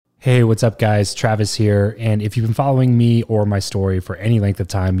Hey, what's up, guys? Travis here. And if you've been following me or my story for any length of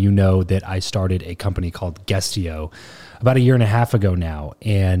time, you know that I started a company called Guestio about a year and a half ago now.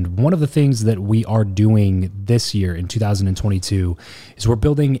 And one of the things that we are doing this year in 2022 is we're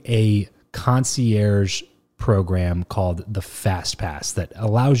building a concierge program called the Fast Pass that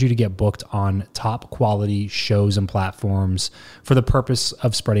allows you to get booked on top quality shows and platforms for the purpose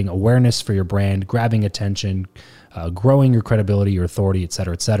of spreading awareness for your brand, grabbing attention, growing your credibility, your authority, et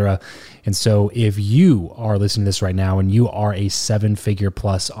cetera, et cetera. And so if you are listening to this right now and you are a 7-figure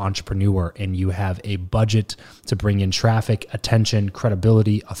plus entrepreneur and you have a budget to bring in traffic, attention,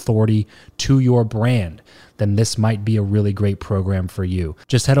 credibility, authority to your brand, then this might be a really great program for you.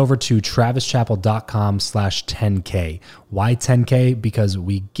 Just head over to travischappell.com/10K. Why 10K? Because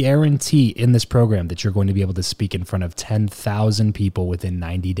we guarantee in this program that you're going to be able to speak in front of 10,000 people within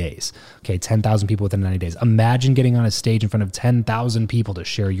 90 days. Okay, 10,000 people within 90 days. Imagine getting on a stage in front of 10,000 people to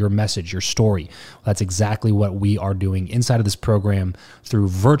share your message, your story. Well, that's exactly what we are doing inside of this program through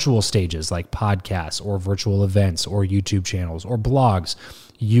virtual stages like podcasts or virtual events or YouTube channels or blogs.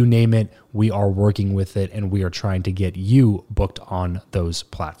 You name it, we are working with it, and we are trying to get you booked on those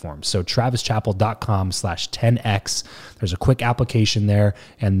platforms. So travischappell.com/10X. There's a quick application there,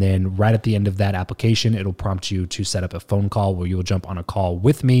 and then right at the end of that application, it'll prompt you to set up a phone call where you'll jump on a call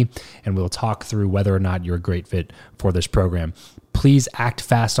with me, and we'll talk through whether or not you're a great fit for this program. Please act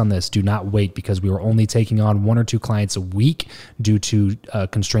fast on this. Do not wait, because we are only taking on 1 or 2 clients a week due to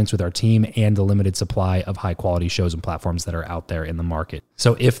constraints with our team and the limited supply of high quality shows and platforms that are out there in the market.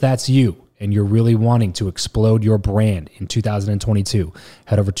 So if that's you and you're really wanting to explode your brand in 2022,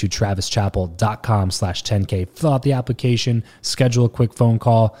 head over to travischappell.com/10K, fill out the application, schedule a quick phone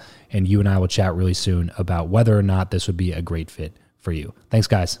call, and you and I will chat really soon about whether or not this would be a great fit for you. Thanks,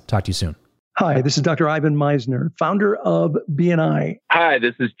 guys. Talk to you soon. Hi, this is Dr. Ivan Misner, founder of BNI. Hi,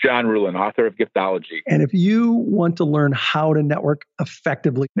 this is John Ruhlin, author of Giftology. And if you want to learn how to network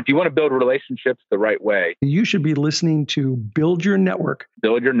effectively, if you want to build relationships the right way, you should be listening to Build Your Network.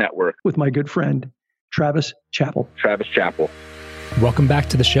 Build Your Network with my good friend, Travis Chappell. Travis Chappell. Welcome back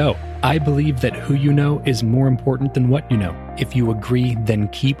to the show. I believe that who you know is more important than what you know. If you agree, then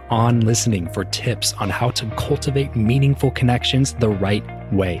keep on listening for tips on how to cultivate meaningful connections the right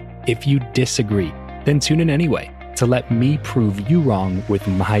way. If you disagree, then tune in anyway to let me prove you wrong with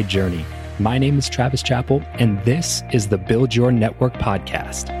my journey. My name is Travis Chappell, and this is the Build Your Network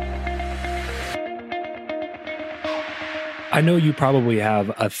podcast. I know you probably have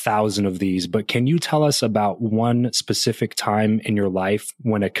 1,000 of these, but can you tell us about one specific time in your life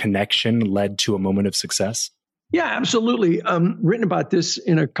when a connection led to a moment of success? Yeah, absolutely. Written about this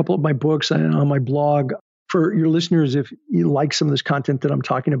in a couple of my books and on my blog. For your listeners, if you like some of this content that I'm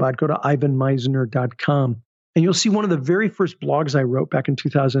talking about, go to ivanmisner.com. And you'll see one of the very first blogs I wrote back in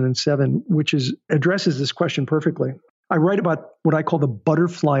 2007, which addresses this question perfectly. I write about what I call the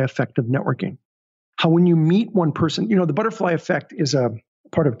butterfly effect of networking. How when you meet one person, the butterfly effect is a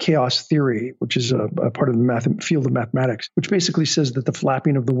part of chaos theory, which is a part of the field of mathematics, which basically says that the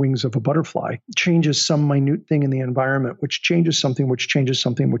flapping of the wings of a butterfly changes some minute thing in the environment, which changes something, which changes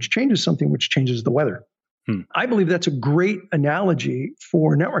something, which changes something, which changes the weather. I believe that's a great analogy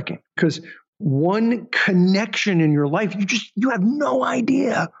for networking, because one connection in your life, you have no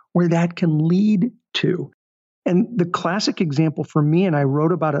idea where that can lead to. And the classic example for me, and I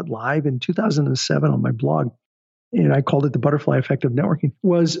wrote about it live in 2007 on my blog, and I called it the butterfly effect of networking,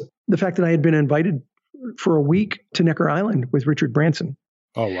 was the fact that I had been invited for a week to Necker Island with Richard Branson.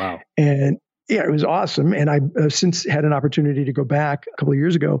 Oh, wow. And yeah, it was awesome. And I've since had an opportunity to go back a couple of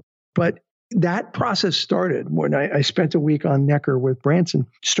years ago. But that process started when I spent a week on Necker with Branson,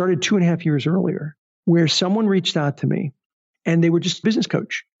 started 2.5 years earlier, where someone reached out to me and they were just a business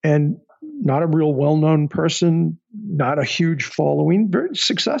coach and not a real well-known person, not a huge following, very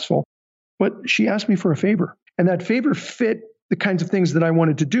successful. But she asked me for a favor. And that favor fit the kinds of things that I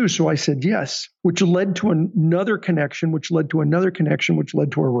wanted to do. So I said yes, which led to another connection, which led to another connection, which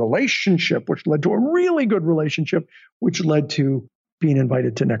led to a relationship, which led to a really good relationship, which led to being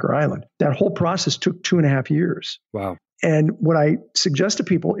invited to Necker Island. That whole process took 2.5 years. Wow. And what I suggest to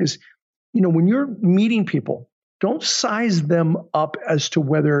people is, when you're meeting people, don't size them up as to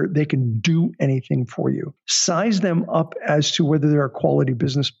whether they can do anything for you. Size them up as to whether they're a quality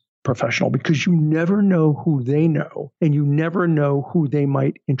business professional, because you never know who they know, and you never know who they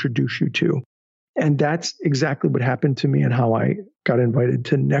might introduce you to. And that's exactly what happened to me and how I got invited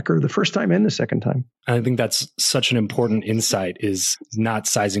to Necker the first time and the second time. I think that's such an important insight, is not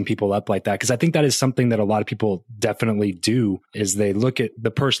sizing people up like that. Because I think that is something that a lot of people definitely do, is they look at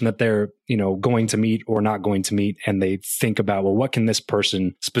the person that they're, going to meet or not going to meet, and they think about, well, what can this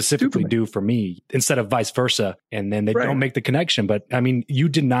person specifically do for me, instead of vice versa. And then they don't make the connection. But I mean, you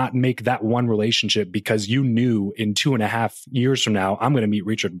did not make that one relationship because you knew in 2.5 years from now, I'm going to meet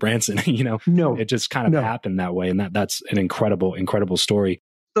Richard Branson. No, it just kind of happened that way. And that's an incredible story.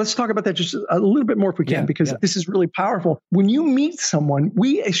 Let's talk about that just a little bit more if we can, because this is really powerful. When you meet someone,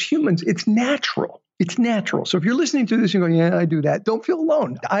 we as humans, it's natural. It's natural. So if you're listening to this and going, yeah, I do that, don't feel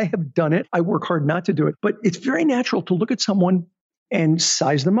alone. I have done it. I work hard not to do it. But it's very natural to look at someone and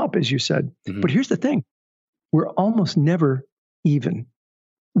size them up, as you said. Mm-hmm. But here's the thing. We're almost never even.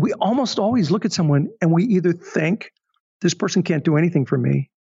 We almost always look at someone and we either think this person can't do anything for me,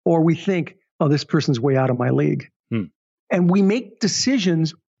 or we think, oh, this person's way out of my league. And we make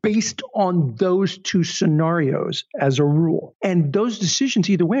decisions based on those two scenarios as a rule. And those decisions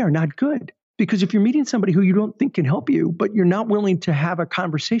either way are not good. Because if you're meeting somebody who you don't think can help you, but you're not willing to have a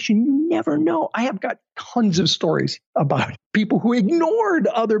conversation, you never know. I have got tons of stories about people who ignored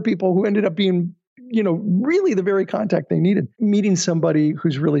other people who ended up being, really the very contact they needed. Meeting somebody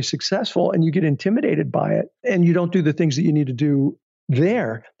who's really successful and you get intimidated by it and you don't do the things that you need to do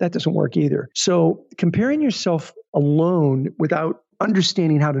there, that doesn't work either. So comparing yourself alone without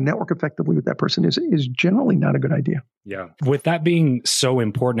understanding how to network effectively with that person is generally not a good idea. Yeah. With that being so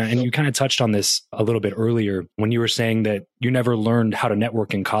important, and you kind of touched on this a little bit earlier when you were saying that you never learned how to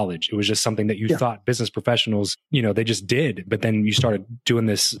network in college. It was just something that you thought business professionals, they just did. But then you started doing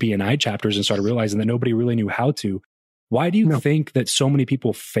this B&I chapters and started realizing that nobody really knew how to. Why do you think that so many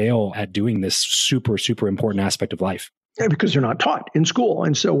people fail at doing this super, super important aspect of life? Yeah, because they're not taught in school.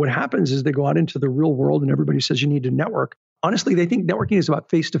 And so what happens is they go out into the real world and everybody says you need to network. Honestly, they think networking is about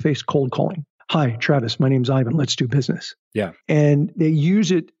face-to-face cold calling. Hi, Travis, my name's Ivan. Let's do business. Yeah. And they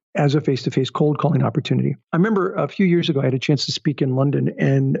use it as a face-to-face cold calling opportunity. I remember a few years ago, I had a chance to speak in London,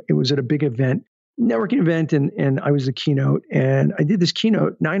 and it was at a big event, networking event, and I was the keynote. And I did this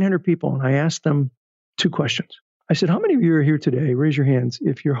keynote, 900 people, and I asked them 2 questions. I said, how many of you are here today? Raise your hands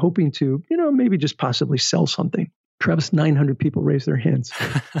if you're hoping to, maybe just possibly sell something. Travis, 900 people raised their hands.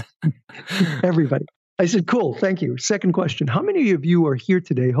 Everybody. I said, cool, thank you. Second question, how many of you are here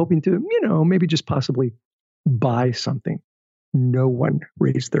today hoping to, maybe just possibly buy something? No one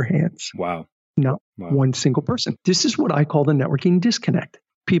raised their hands. Wow. Not one single person. This is what I call the networking disconnect.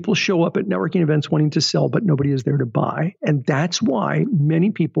 People show up at networking events wanting to sell, but nobody is there to buy. And that's why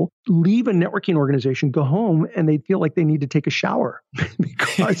many people leave a networking organization, go home, and they feel like they need to take a shower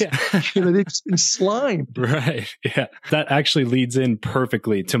because they've just been slimed. Right. Yeah. That actually leads in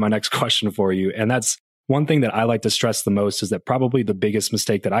perfectly to my next question for you. And that's one thing that I like to stress the most, is that probably the biggest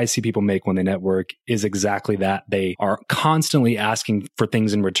mistake that I see people make when they network is exactly that. They are constantly asking for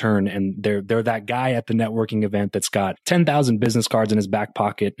things in return. And they're that guy at the networking event that's got 10,000 business cards in his back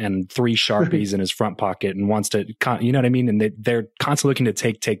pocket and 3 Sharpies in his front pocket and wants to, you know what I mean? And they're constantly looking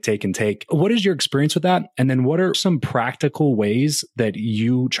to take. What is your experience with that? And then what are some practical ways that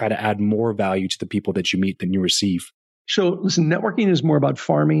you try to add more value to the people that you meet than you receive? So listen, networking is more about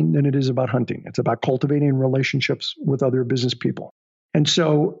farming than it is about hunting. It's about cultivating relationships with other business people. And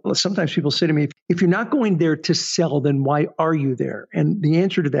so sometimes people say to me, if you're not going there to sell, then why are you there? And the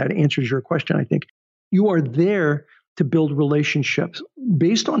answer to that answers your question, I think. You are there to build relationships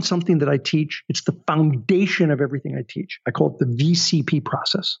based on something that I teach. It's the foundation of everything I teach. I call it the VCP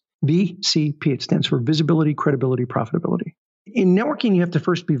process. VCP, it stands for visibility, credibility, profitability. In networking, you have to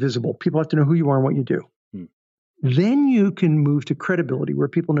first be visible. People have to know who you are and what you do. Then you can move to credibility, where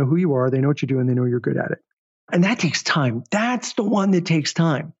people know who you are, they know what you do, and they know you're good at it. And that takes time. That's the one that takes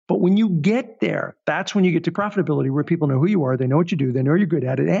time. But when you get there, that's when you get to profitability, where people know who you are, they know what you do, they know you're good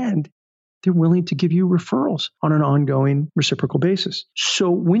at it, and they're willing to give you referrals on an ongoing reciprocal basis.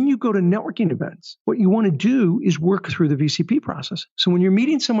 So when you go to networking events, what you want to do is work through the VCP process. So when you're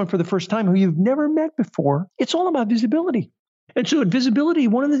meeting someone for the first time who you've never met before, it's all about visibility. And so at visibility,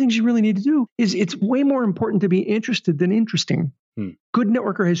 one of the things you really need to do is it's way more important to be interested than interesting. Good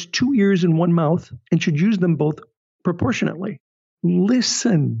networker has 2 ears and 1 mouth and should use them both proportionately.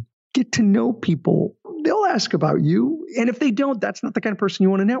 Listen, get to know people. They'll ask about you. And if they don't, that's not the kind of person you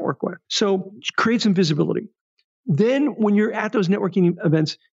want to network with. So create some visibility. Then when you're at those networking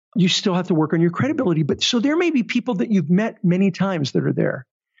events, you still have to work on your credibility. But so there may be people that you've met many times that are there.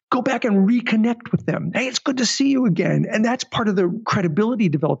 Go back and reconnect with them. Hey, it's good to see you again. And that's part of the credibility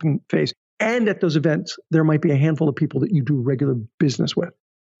developing phase. And at those events, there might be a handful of people that you do regular business with.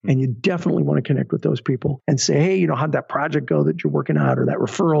 And you definitely want to connect with those people and say, hey, how'd that project go that you're working on, or that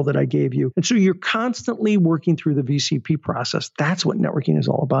referral that I gave you? And so you're constantly working through the VCP process. That's what networking is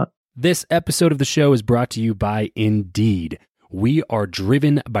all about. This episode of the show is brought to you by Indeed. We are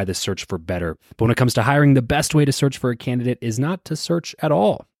driven by the search for better. But when it comes to hiring, the best way to search for a candidate is not to search at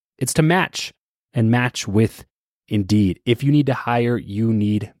all. It's to match, and match with Indeed. If you need to hire, you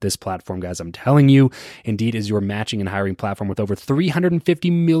need this platform, guys. I'm telling you, Indeed is your matching and hiring platform with over 350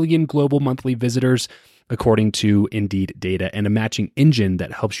 million global monthly visitors, according to Indeed data, and a matching engine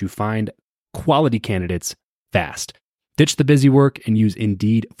that helps you find quality candidates fast. Ditch the busy work and use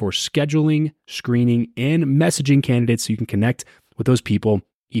Indeed for scheduling, screening, and messaging candidates so you can connect with those people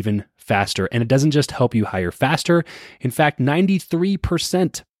even faster. And it doesn't just help you hire faster. In fact,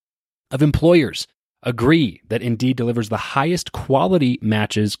 93% of employers agree that Indeed delivers the highest quality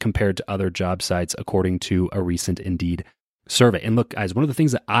matches compared to other job sites, according to a recent Indeed survey. And look, guys, one of the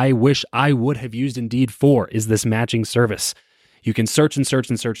things that I wish I would have used Indeed for is this matching service. You can search and search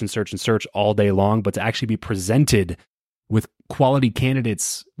and search and search and search all day long, but to actually be presented with quality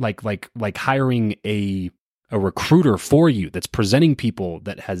candidates, like hiring a recruiter for you that's presenting people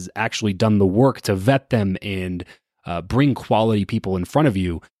that has actually done the work to vet them and bring quality people in front of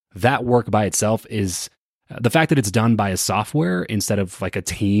you. That work by itself is the fact that it's done by a software instead of like a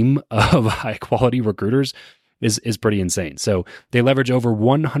team of high quality recruiters is pretty insane. So they leverage over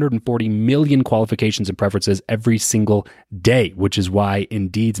 140 million qualifications and preferences every single day, which is why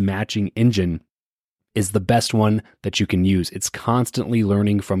Indeed's matching engine is the best one that you can use. It's constantly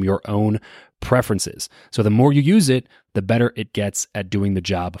learning from your own preferences. So the more you use it, the better it gets at doing the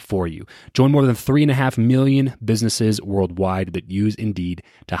job for you. Join more than 3.5 million businesses worldwide that use Indeed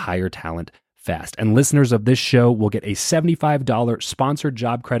to hire talent fast. And listeners of this show will get a $75 sponsored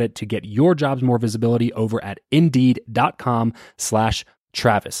job credit to get your jobs more visibility over at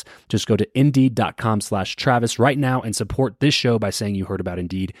Indeed.com/Travis. Just go to Indeed.com/Travis right now and support this show by saying you heard about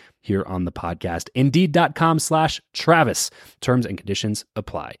Indeed here on the podcast. Indeed.com/Travis. Terms and conditions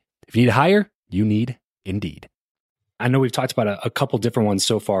apply. If you need to hire, you need Indeed. I know we've talked about a couple different ones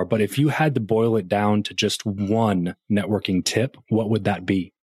so far, but if you had to boil it down to just one networking tip, what would that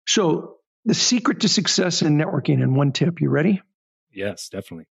be? So the secret to success in networking in one tip, you ready? Yes,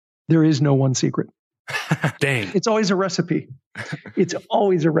 definitely. There is no one secret. Dang. It's always a recipe. It's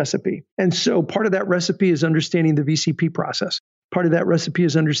always a recipe. And so part of that recipe is understanding the VCP process. Part of that recipe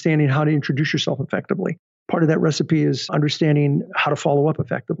is understanding how to introduce yourself effectively. Part of that recipe is understanding how to follow up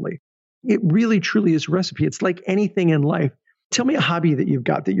effectively. It really, truly is a recipe. It's like anything in life. Tell me a hobby that you've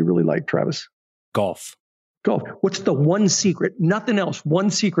got that you really like, Travis. Golf. Golf. What's the one secret? Nothing else.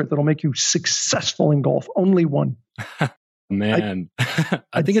 One secret that'll make you successful in golf. Only one. Man,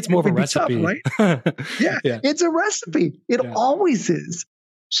 I think it's more of a recipe. Tough, right? Yeah, it's a recipe. It always is.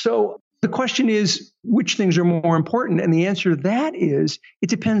 So the question is, which things are more important? And the answer to that is, it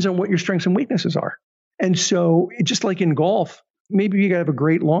depends on what your strengths and weaknesses are. And so just like in golf, maybe you got to have a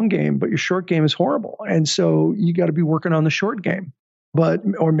great long game, but your short game is horrible. And so you got to be working on the short game.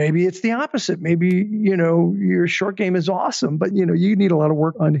 Or maybe it's the opposite. Maybe, your short game is awesome, but, you need a lot of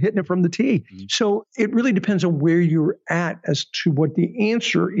work on hitting it from the tee. Mm-hmm. So it really depends on where you're at as to what the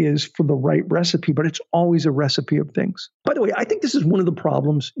answer is for the right recipe, but it's always a recipe of things. By the way, I think this is one of the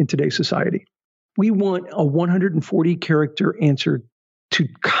problems in today's society. We want a 140 character answer to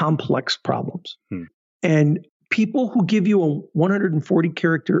complex problems. And people who give you a 140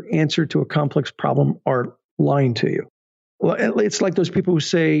 character answer to a complex problem are lying to you. Well, it's like those people who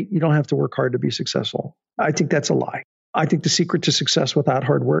say you don't have to work hard to be successful. I think that's a lie. I think the secret to success without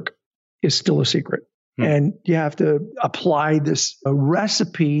hard work is still a secret. And you have to apply this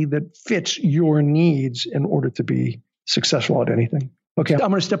recipe that fits your needs in order to be successful at anything. Okay, I'm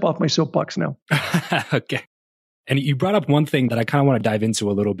going to step off my soapbox now. Okay. And you brought up one thing that I kind of want to dive into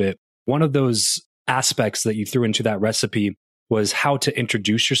a little bit. One of those aspects that you threw into that recipe was how to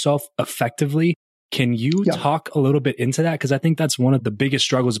introduce yourself effectively. Can you talk a little bit into that? Because I think that's one of the biggest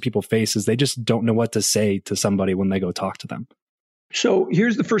struggles that people face is they just don't know what to say to somebody when they go talk to them. So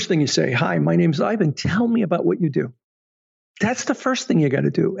here's the first thing you say. Hi, my name's Ivan. Tell me about what you do. That's the first thing you got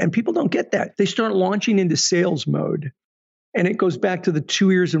to do. And people don't get that. They start launching into sales mode. And it goes back to the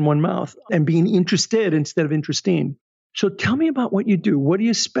 2 ears and 1 mouth and being interested instead of interesting. So tell me about what you do. What do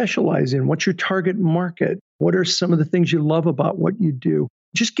you specialize in? What's your target market? What are some of the things you love about what you do?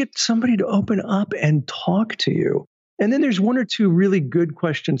 Just get somebody to open up and talk to you. And then there's 1 or 2 really good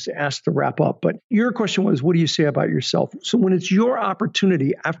questions to ask to wrap up. But your question was, what do you say about yourself? So when it's your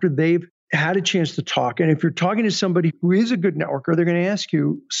opportunity after they've had a chance to talk, and if you're talking to somebody who is a good networker, they're going to ask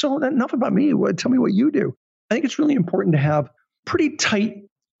you, so enough about me. Tell me what you do. I think it's really important to have pretty tight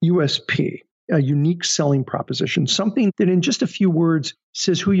USP, a unique selling proposition, something that in just a few words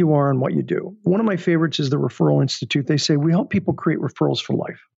says who you are and what you do. One of my favorites is the Referral Institute. They say, we help people create referrals for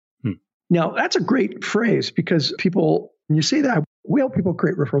life. Now, that's a great phrase because people, when you say that, we help people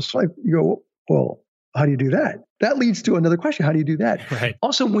create referrals for life, you go, well, how do you do that? That leads to another question. How do you do that? Right.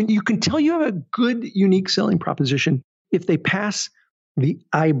 Also, when you can tell you have a good, unique selling proposition, if they pass the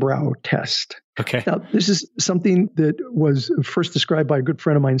eyebrow test. Okay. Now, this is something that was first described by a good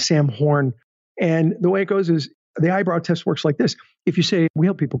friend of mine, Sam Horn. And the way it goes is the eyebrow test works like this. If you say, we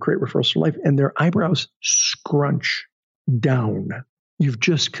help people create referrals for life, and their eyebrows scrunch down, you've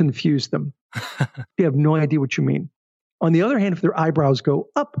just confused them. They have no idea what you mean. On the other hand, if their eyebrows go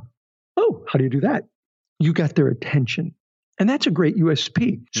up, oh, how do you do that? You got their attention. And that's a great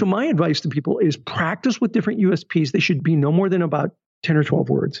USP. So my advice to people is practice with different USPs. They should be no more than about 10 or 12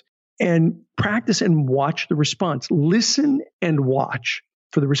 words. And practice and watch the response. Listen and watch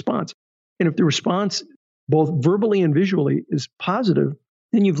for the response. And if the response, both verbally and visually, is positive,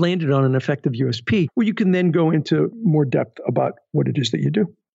 then you've landed on an effective USP where you can then go into more depth about what it is that you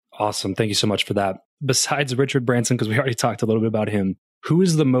do. Awesome. Thank you so much for that. Besides Richard Branson, because we already talked a little bit about him, who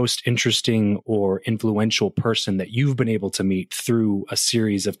is the most interesting or influential person that you've been able to meet through a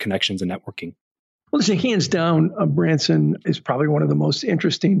series of connections and networking? Well, listen, hands down, Branson is probably one of the most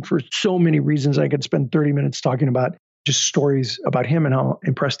interesting for so many reasons. I could spend 30 minutes talking about just stories about him and how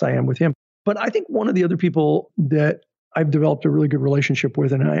impressed I am with him. But I think one of the other people that I've developed a really good relationship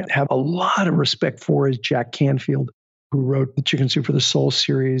with and I have a lot of respect for is Jack Canfield, who wrote the Chicken Soup for the Soul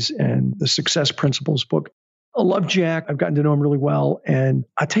series and the Success Principles book. I love Jack. I've gotten to know him really well. And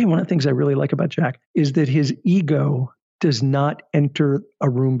I tell you, one of the things I really like about Jack is that his ego does not enter a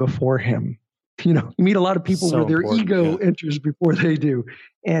room before him. You know, you meet a lot of people where their ego enters before they do.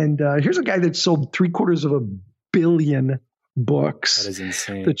 And here's a guy that sold 750 million books. That is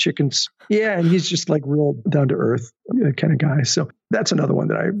insane. The chickens. Yeah. And he's just like real down to earth kind of guy. So that's another one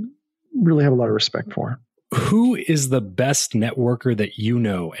that I really have a lot of respect for. Who is the best networker that you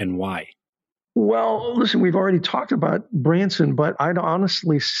know and why? Well, listen, we've already talked about Branson, but I'd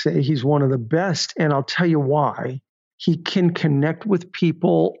honestly say he's one of the best. And I'll tell you why. He can connect with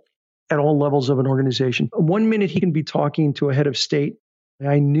people at all levels of an organization. 1 minute he can be talking to a head of state.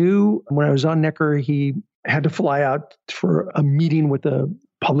 I knew when I was on Necker, he had to fly out for a meeting with a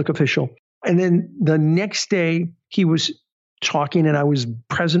public official. And then the next day he was talking, and I was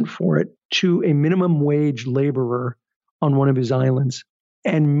present for it, to a minimum wage laborer on one of his islands,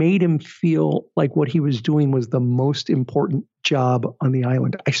 and made him feel like what he was doing was the most important job on the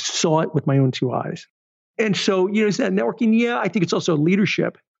island. I saw it with my own two eyes. And so, you know, is that networking? Yeah, I think it's also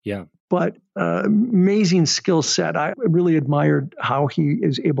leadership. Yeah. But amazing skill set. I really admired how he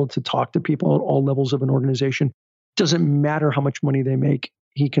is able to talk to people at all levels of an organization. Doesn't matter how much money they make,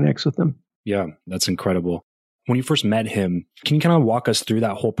 he connects with them. Yeah, that's incredible. When you first met him, can you kind of walk us through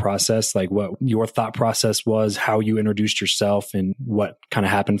that whole process, like what your thought process was, how you introduced yourself, and what kind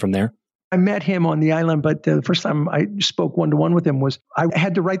of happened from there? I met him on the island, but the first time I spoke one-to-one with him was I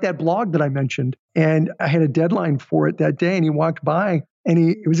had to write that blog that I mentioned, and I had a deadline for it that day, and he walked by, and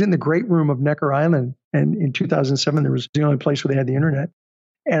it was in the great room of Necker Island, and in 2007, there was the only place where they had the internet,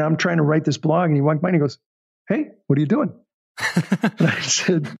 and I'm trying to write this blog, and he walked by, and he goes, "Hey, what are you doing?" And I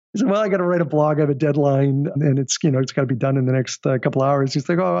said, well, I got to write a blog. I have a deadline and it's got to be done in the next couple hours. He's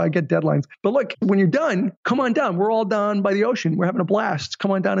like, oh, I get deadlines. But look, when you're done, come on down. We're all down by the ocean. We're having a blast.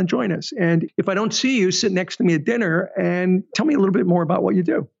 Come on down and join us. And if I don't see you, sit next to me at dinner and tell me a little bit more about what you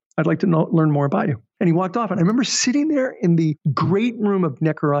do. I'd like to learn more about you. And he walked off. And I remember sitting there in the great room of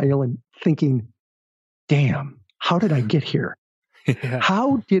Necker Island thinking, damn, how did I get here? Yeah.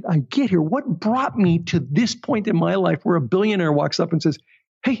 How did I get here? What brought me to this point in my life where a billionaire walks up and says,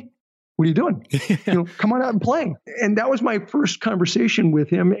 hey, what are you doing? Come on out and play. And that was my first conversation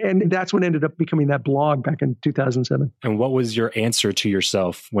with him. And that's what ended up becoming that blog back in 2007. And what was your answer to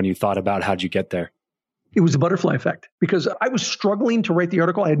yourself when you thought about how'd you get there? It was the butterfly effect because I was struggling to write the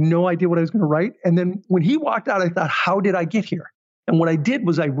article. I had no idea what I was going to write. And then when he walked out, I thought, how did I get here? And what I did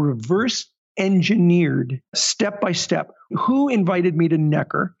was I reverse engineered step by step. Who invited me to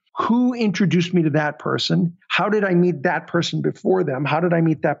Necker? Who introduced me to that person? How did I meet that person before them? How did I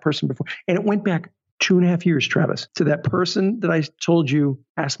meet that person before? And it went back 2.5 years, Travis, to that person that I told you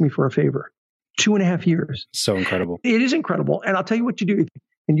asked me for a favor. 2.5 years. So incredible. It is incredible. And I'll tell you what you do.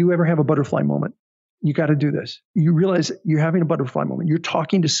 And you ever have a butterfly moment, you got to do this. You realize you're having a butterfly moment. You're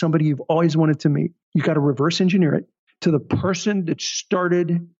talking to somebody you've always wanted to meet. You got to reverse engineer it to the person that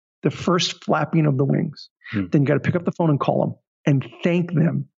started the first flapping of the wings. Then you got to pick up the phone and call them and thank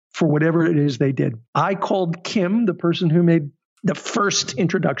them for whatever it is they did. I called Kim, the person who made the first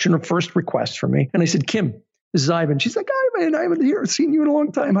introduction or first request for me. And I said, Kim, this is Ivan. She's like, Ivan, I haven't seen you in a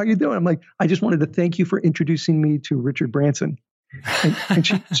long time. How you doing? I'm like, I just wanted to thank you for introducing me to Richard Branson. And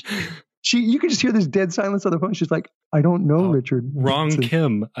she, you could just hear this dead silence on the phone. She's like, I don't know, Richard. Wrong Branson.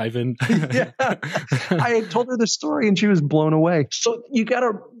 Kim, Ivan. Yeah. I had told her the story and she was blown away. So you got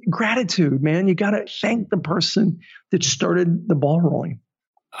to, gratitude, man. You got to thank the person that started the ball rolling.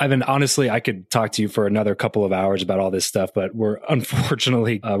 Ivan, honestly, I could talk to you for another couple of hours about all this stuff, but we're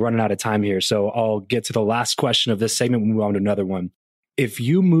unfortunately running out of time here. So I'll get to the last question of this segment. We'll move on to another one. If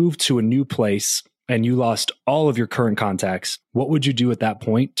you moved to a new place and you lost all of your current contacts, what would you do at that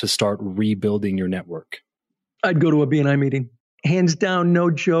point to start rebuilding your network? I'd go to a BNI meeting. Hands down, no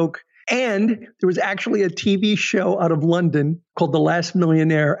joke. And there was actually a TV show out of London called The Last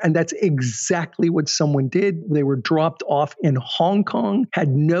Millionaire. And that's exactly what someone did. They were dropped off in Hong Kong, had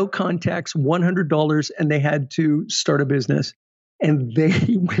no contacts, $100, and they had to start a business. And they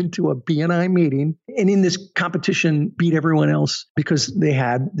went to a BNI meeting and in this competition beat everyone else because they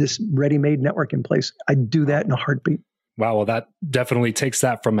had this ready-made network in place. I'd do that in a heartbeat. Wow. Well, that definitely takes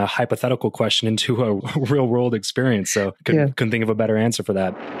that from a hypothetical question into a real world experience. So couldn't think of a better answer for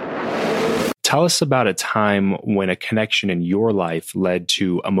that. Tell us about a time when a connection in your life led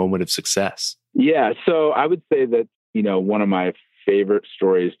to a moment of success. Yeah. So I would say that, one of my favorite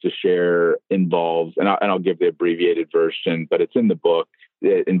stories to share involves, and I'll give the abbreviated version, but it's in the book.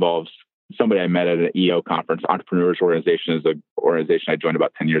 It involves somebody I met at an EO conference. Entrepreneurs Organization is an organization I joined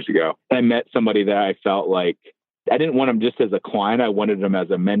about 10 years ago. I met somebody that I felt like I didn't want him just as a client. I wanted him as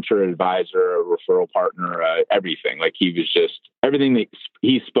a mentor, advisor, a referral partner, everything. Like he was just, everything that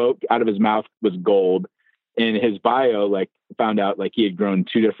he spoke out of his mouth was gold. In his bio, found out he had grown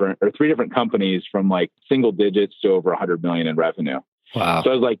three different companies from single digits to over 100 million in revenue. Wow.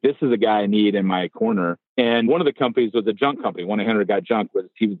 So I was like, this is a guy I need in my corner. And one of the companies was a junk company. 1-800-GOT-JUNK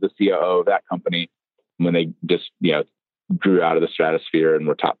he was the COO of that company when they just, grew out of the stratosphere and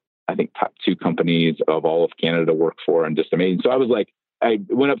were top 2 companies of all of Canada to work for, and just amazing. So I was like, I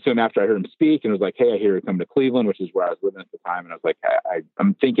went up to him after I heard him speak and was like, hey, I hear you come to Cleveland, which is where I was living at the time. And I was like,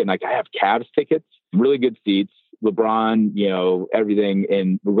 I'm thinking I have Cavs tickets, really good seats, LeBron, everything.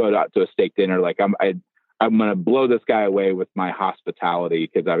 And we'll go out to a steak dinner. I'm going to blow this guy away with my hospitality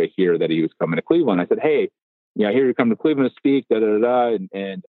because I would hear that he was coming to Cleveland. I said, hey, I hear you come to Cleveland to speak,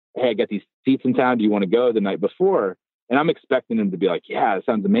 And hey, I got these seats in town. Do you want to go the night before? And I'm expecting him to be like, yeah, it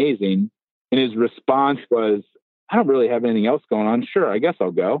sounds amazing. And his response was, I don't really have anything else going on. Sure, I guess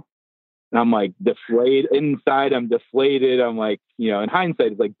I'll go. And I'm deflated. Inside, I'm deflated. I'm in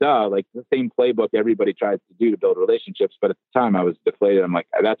hindsight, it's duh, the same playbook everybody tries to do to build relationships. But at the time I was deflated. I'm like,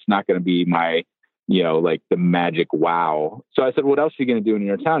 that's not going to be my, the magic wow. So I said, what else are you going to do in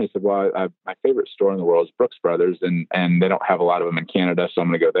your town? He said, well, my favorite store in the world is Brooks Brothers. And they don't have a lot of them in Canada. So I'm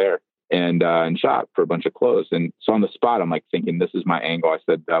going to go there and shop for a bunch of clothes. And so on the spot, I'm thinking, this is my angle. I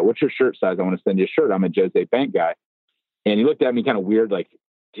said, what's your shirt size? I want to send you a shirt. I'm a Jose Bank guy. And he looked at me kind of weird,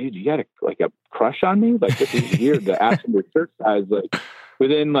 dude, you got a crush on me? This is weird to ask him your shirt size,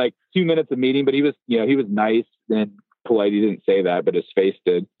 within 2 minutes of meeting. But he was nice and polite. He didn't say that, but his face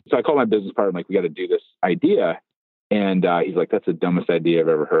did. So I called my business partner. I'm like, we got to do this idea. And he's like, that's the dumbest idea I've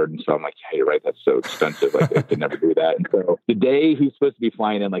ever heard. And so I'm like, yeah, you're right. That's so expensive. I could never do that. And so the day he's supposed to be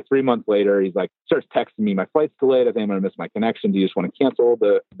flying in, 3 months later, he's starts texting me, my flight's delayed. I think I'm going to miss my connection. Do you just want to cancel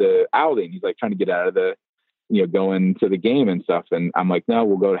the outing? He's trying to get out of the, going to the game and stuff. And I'm like, no,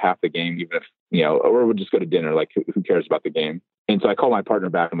 we'll go to half the game, even if, or we'll just go to dinner. Who cares about the game? And so I called my partner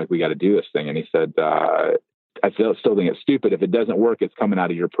back. I'm like, we got to do this thing. And he said, I still think it's stupid. If it doesn't work, it's coming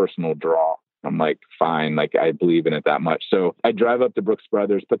out of your personal draw. I'm like, fine. I believe in it that much. So I drive up to Brooks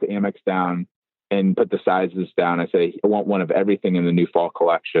Brothers, put the Amex down and put the sizes down. I say, I want one of everything in the new fall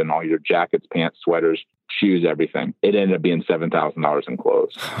collection, all your jackets, pants, sweaters, shoes, everything. It ended up being $7,000 in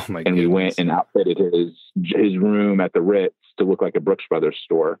clothes. Oh my and goodness. We went and outfitted his room at the Ritz to look like a Brooks Brothers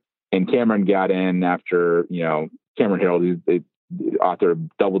store. And Cameron got in after, Cameron Harold, the author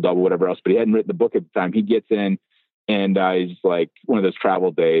of Double Double, whatever else, but he hadn't written the book at the time. He gets in. And he's one of those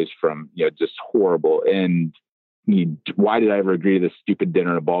travel days from, just horrible. And why did I ever agree to this stupid dinner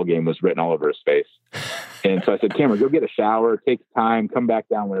and a ball game was written all over his face. And so I said, Cameron, go get a shower, take time, come back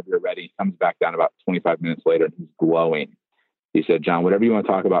down whenever you're ready. He comes back down about 25 minutes later and he's glowing. He said, John, whatever you want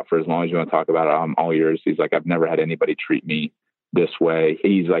to talk about for as long as you want to talk about it, I'm all yours. He's like, I've never had anybody treat me this way.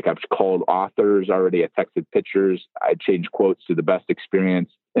 He's like, I've called authors already. I texted pictures. I changed quotes to the best experience.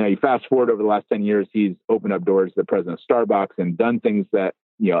 And you fast forward over the last 10 years, he's opened up doors to the president of Starbucks and done things that,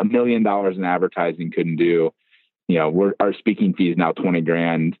 $1 million in advertising couldn't do. our speaking fee is now 20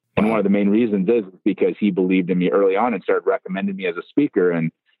 grand. And one of the main reasons is because he believed in me early on and started recommending me as a speaker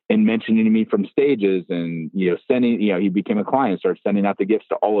and mentioning me from stages and, sending, he became a client, started sending out the gifts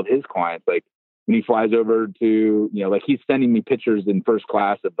to all of his clients. Like when he flies over to, like he's sending me pictures in first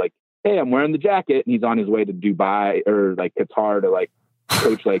class of like, hey, I'm wearing the jacket, and he's on his way to Dubai or like Qatar to like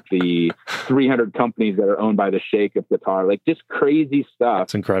coach like the 300 companies that are owned by the Sheikh of Qatar, like just crazy stuff.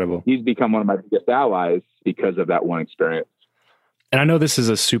 That's incredible. He's become one of my biggest allies because of that one experience. And I know this is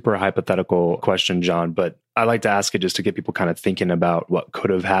a super hypothetical question, John, but I like to ask it just to get people kind of thinking about what could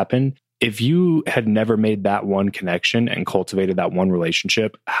have happened. If you had never made that one connection and cultivated that one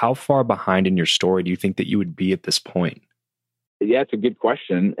relationship, how far behind in your story do you think that you would be at this point? Yeah, it's a good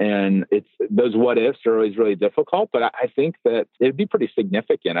question. And it's those what ifs are always really difficult, but I think that it'd be pretty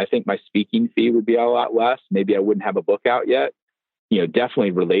significant. I think my speaking fee would be a lot less. Maybe I wouldn't have a book out yet.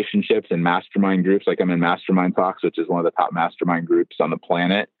 Definitely relationships and mastermind groups. Like I'm in Mastermind Talks, which is one of the top mastermind groups on the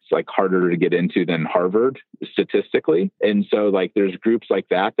planet. It's like harder to get into than Harvard statistically. And so like there's groups like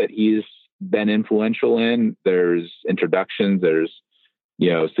that he's been influential in. There's introductions, there's,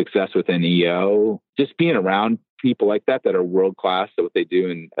 success within EO, just being around people like that are world-class at what they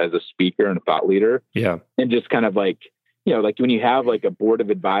do and as a speaker and a thought leader. Yeah. And just kind of like, like when you have like a board of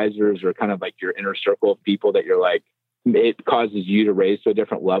advisors or kind of like your inner circle of people that you're like, it causes you to raise to a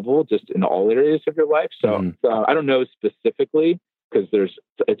different level just in all areas of your life. So, I don't know specifically because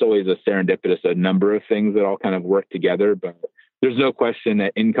it's always a serendipitous, a number of things that all kind of work together, but there's no question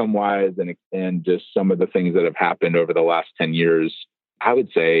that income wise and just some of the things that have happened over the last 10 years, I would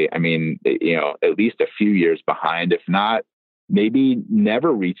say, at least a few years behind, if not maybe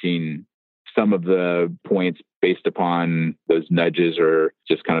never reaching some of the points based upon those nudges or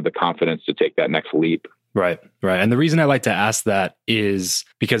just kind of the confidence to take that next leap. Right. And the reason I like to ask that is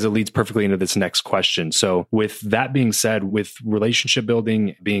because it leads perfectly into this next question. So with that being said, with relationship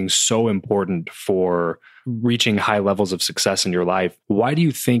building being so important for reaching high levels of success in your life, why do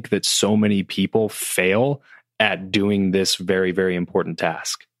you think that so many people fail at doing this very, very important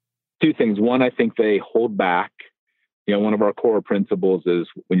task? Two things. One, I think they hold back. One of our core principles is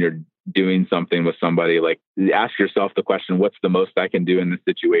when you're doing something with somebody, like ask yourself the question, what's the most I can do in this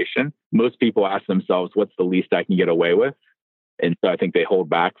situation? Most people ask themselves, what's the least I can get away with? And so I think they hold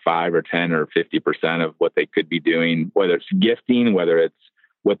back 5 or 10 or 50% of what they could be doing, whether it's gifting, whether it's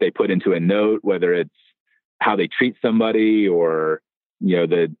what they put into a note, whether it's how they treat somebody or,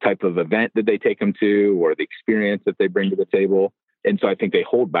 the type of event that they take them to or the experience that they bring to the table. And so I think they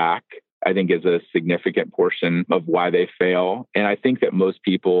hold back, I think is a significant portion of why they fail. And I think that most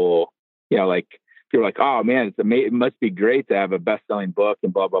people, like you're like, oh man, it must be great to have a best-selling book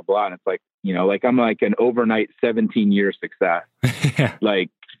and blah, blah, blah. And it's like, like I'm like an overnight 17-year success. Yeah.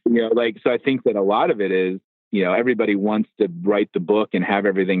 So I think that a lot of it is, everybody wants to write the book and have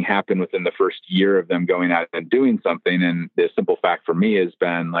everything happen within the first year of them going out and doing something. And the simple fact for me has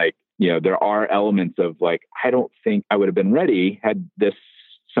been like, there are elements of like, I don't think I would have been ready had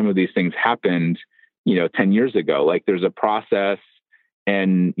some of these things happened, 10 years ago. Like there's a process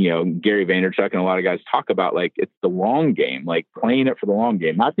and, Gary Vaynerchuk and a lot of guys talk about like, it's the long game, like playing it for the long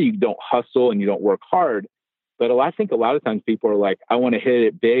game. Not that you don't hustle and you don't work hard, but I think a lot of times people are like, I want to hit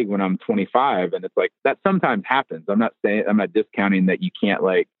it big when I'm 25. And it's like, that sometimes happens. I'm not discounting that you can't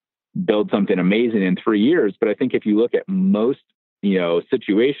like build something amazing in 3 years. But I think if you look at most,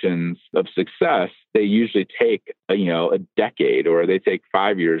 situations of success, they usually take, a decade or they take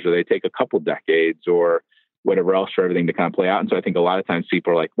 5 years or they take a couple decades or whatever else for everything to kind of play out. And so I think a lot of times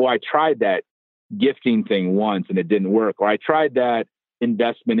people are like, well, I tried that gifting thing once and it didn't work. Or I tried that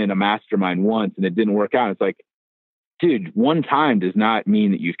investment in a mastermind once and it didn't work out. It's like, dude, one time does not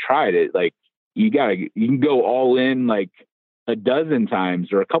mean that you've tried it. Like you can go all in like a dozen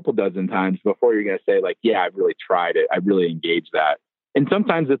times or a couple dozen times before you're going to say like, yeah, I've really tried it. I really engaged that. And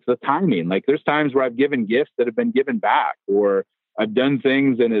sometimes it's the timing. Like there's times where I've given gifts that have been given back or I've done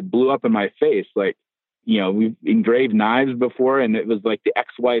things and it blew up in my face. Like, we've engraved knives before and it was like the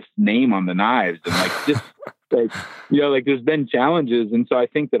ex-wife's name on the knives and like just like, there's been challenges. And so I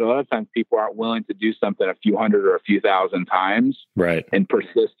think that a lot of times people aren't willing to do something a few hundred or a few thousand times, right, and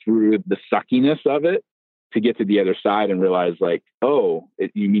persist through the suckiness of it to get to the other side and realize like,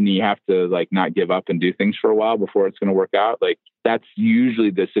 you mean you have to like not give up and do things for a while before it's going to work out? Like that's usually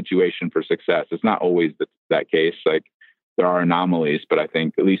the situation for success. It's not always that case. Like there are anomalies, but I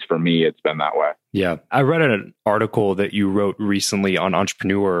think at least for me, it's been that way. Yeah. I read an article that you wrote recently on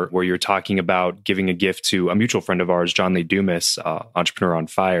Entrepreneur where you're talking about giving a gift to a mutual friend of ours, John Lee Dumas, Entrepreneur on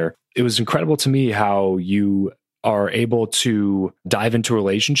Fire. It was incredible to me how you are able to dive into a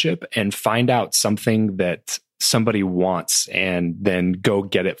relationship and find out something that somebody wants and then go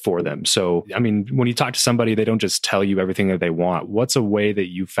get it for them. So, I mean, when you talk to somebody, they don't just tell you everything that they want. What's a way that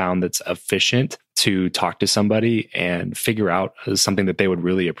you found that's efficient to talk to somebody and figure out something that they would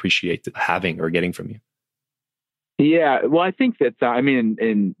really appreciate having or getting from you? Yeah, well, I think that,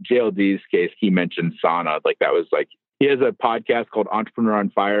 in JLD's case, he mentioned sauna. He has a podcast called Entrepreneur on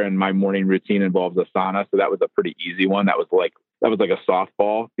Fire, and my morning routine involves a sauna. So that was a pretty easy one. That was like a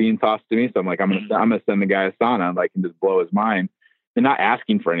softball being tossed to me. So I'm like, I'm gonna send the guy a sauna, like, and just blow his mind, and not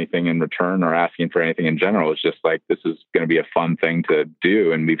asking for anything in return or asking for anything in general. It's just like, this is going to be a fun thing to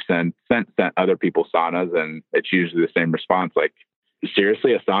do. And we've sent other people saunas, and it's usually the same response. Like,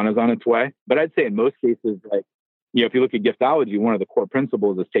 seriously, a sauna's on its way. But I'd say in most cases, like, if you look at giftology, one of the core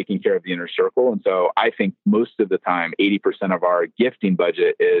principles is taking care of the inner circle. And so I think most of the time, 80% of our gifting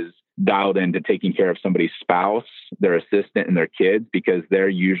budget is dialed into taking care of somebody's spouse, their assistant, and their kids, because they're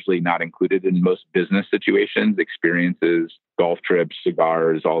usually not included in most business situations, experiences, golf trips,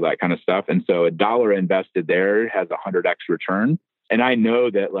 cigars, all that kind of stuff. And so $1 invested there has 100x return. And I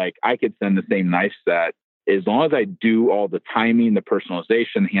know that, like, I could send the same knife set. As long as I do all the timing, the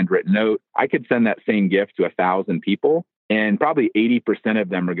personalization, handwritten note, I could send that same gift to 1,000 people. And probably 80% of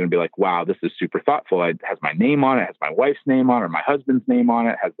them are going to be like, wow, this is super thoughtful. It has my name on it, has my wife's name on it, or my husband's name on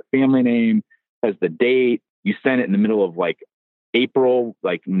it, has the family name, has the date. You send it in the middle of like April,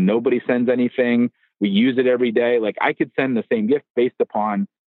 like nobody sends anything. We use it every day. Like, I could send the same gift based upon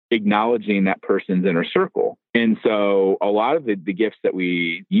acknowledging that person's inner circle. And so a lot of the gifts that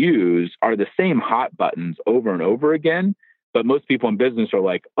we use are the same hot buttons over and over again. But most people in business are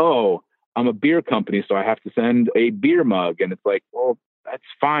like, oh, I'm a beer company, so I have to send a beer mug. And it's like, well, that's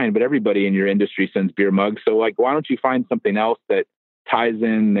fine. But everybody in your industry sends beer mugs. So, like, why don't you find something else that ties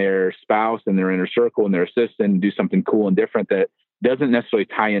in their spouse and their inner circle and their assistant and do something cool and different that doesn't necessarily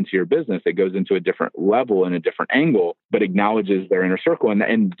tie into your business. It goes into a different level and a different angle, but acknowledges their inner circle.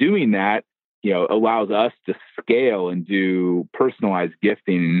 And doing that, allows us to scale and do personalized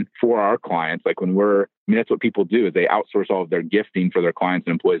gifting for our clients. Like, that's what people do, is they outsource all of their gifting for their clients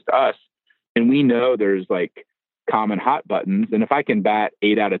and employees to us. And we know there's like common hot buttons. And if I can bat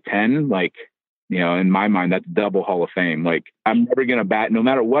 8 out of 10, like, in my mind, that's double Hall of Fame. Like, I'm never going to bat, no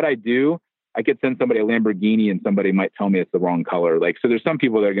matter what I do. I could send somebody a Lamborghini and somebody might tell me it's the wrong color. Like, so there's some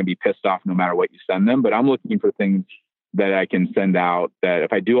people that are going to be pissed off no matter what you send them, but I'm looking for things that I can send out that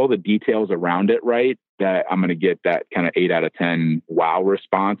if I do all the details around it right, that I'm going to get that kind of 8 out of 10 wow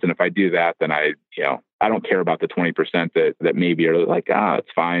response. And if I do that, then I don't care about the 20% that maybe are like,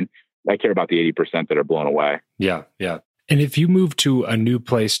 it's fine. I care about the 80% that are blown away. Yeah. Yeah. And if you move to a new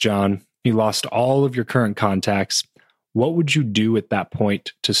place, John, you lost all of your current contacts, what would you do at that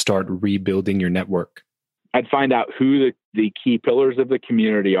point to start rebuilding your network? I'd find out who the key pillars of the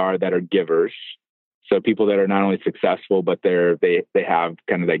community are that are givers. So people that are not only successful, but they have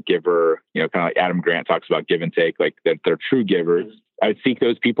kind of that giver, kind of like Adam Grant talks about, give and take, like that they're true givers. I would seek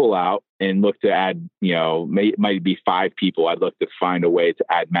those people out and look to add, might be 5 people. I'd look to find a way to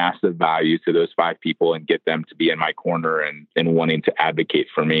add massive value to those 5 people and get them to be in my corner and wanting to advocate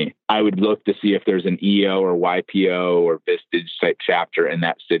for me. I would look to see if there's an EO or YPO or Vistage type chapter in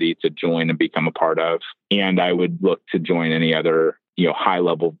that city to join and become a part of. And I would look to join any other, high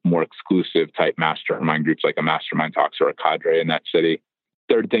level, more exclusive type mastermind groups, like a Mastermind Talks or a Cadre in that city.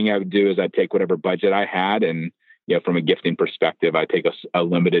 Third thing I would do is I'd take whatever budget I had and, from a gifting perspective, I take a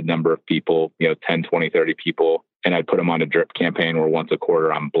limited number of people, 10, 20, 30 people, and I'd put them on a drip campaign where once a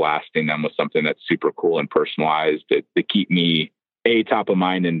quarter I'm blasting them with something that's super cool and personalized to keep me A, top of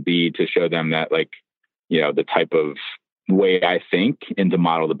mind, and B, to show them that, like, the type of way I think and to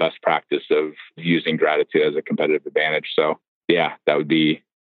model the best practice of using gratitude as a competitive advantage. So yeah, that would be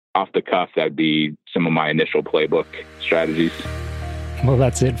off the cuff. That'd be some of my initial playbook strategies. Well,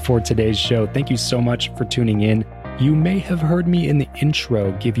 that's it for today's show. Thank you so much for tuning in. You may have heard me in the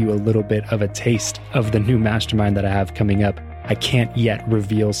intro give you a little bit of a taste of the new mastermind that I have coming up. I can't yet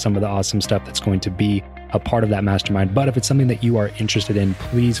reveal some of the awesome stuff that's going to be a part of that mastermind, but if it's something that you are interested in,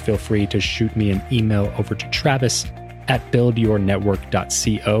 please feel free to shoot me an email over to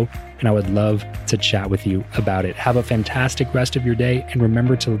travis@buildyournetwork.co, and I would love to chat with you about it. Have a fantastic rest of your day, and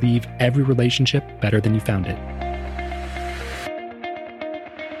remember to leave every relationship better than you found it.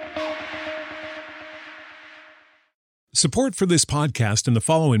 Support for this podcast and the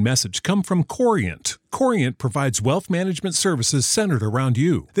following message come from Corient. Corient provides wealth management services centered around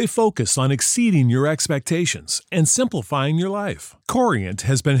you. They focus on exceeding your expectations and simplifying your life. Corient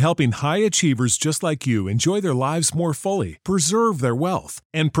has been helping high achievers just like you enjoy their lives more fully, preserve their wealth,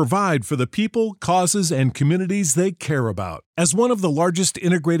 and provide for the people, causes, and communities they care about. As one of the largest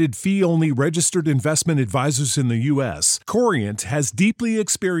integrated fee-only registered investment advisors in the U.S., Corient has deeply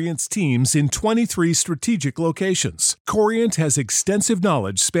experienced teams in 23 strategic locations. Corient has extensive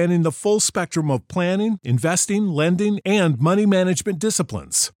knowledge spanning the full spectrum of planning, investing, lending, and money management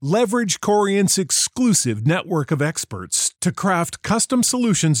disciplines. Leverage Corient's exclusive network of experts to craft custom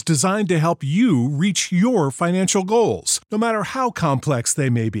solutions designed to help you reach your financial goals, no matter how complex they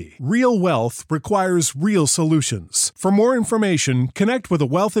may be. Real wealth requires real solutions. For more information, connect with a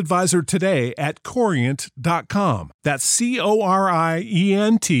wealth advisor today at Corient.com. That's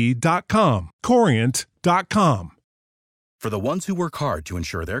Corient.com. Corient.com. For the ones who work hard to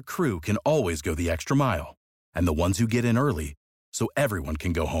ensure their crew can always go the extra mile, and the ones who get in early so everyone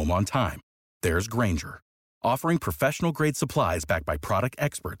can go home on time, there's Grainger, offering professional-grade supplies backed by product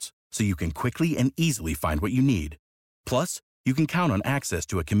experts so you can quickly and easily find what you need. Plus, you can count on access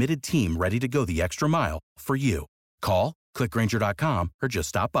to a committed team ready to go the extra mile for you. Call, click Grainger.com, or just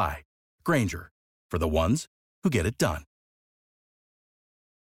stop by. Grainger, for the ones who get it done.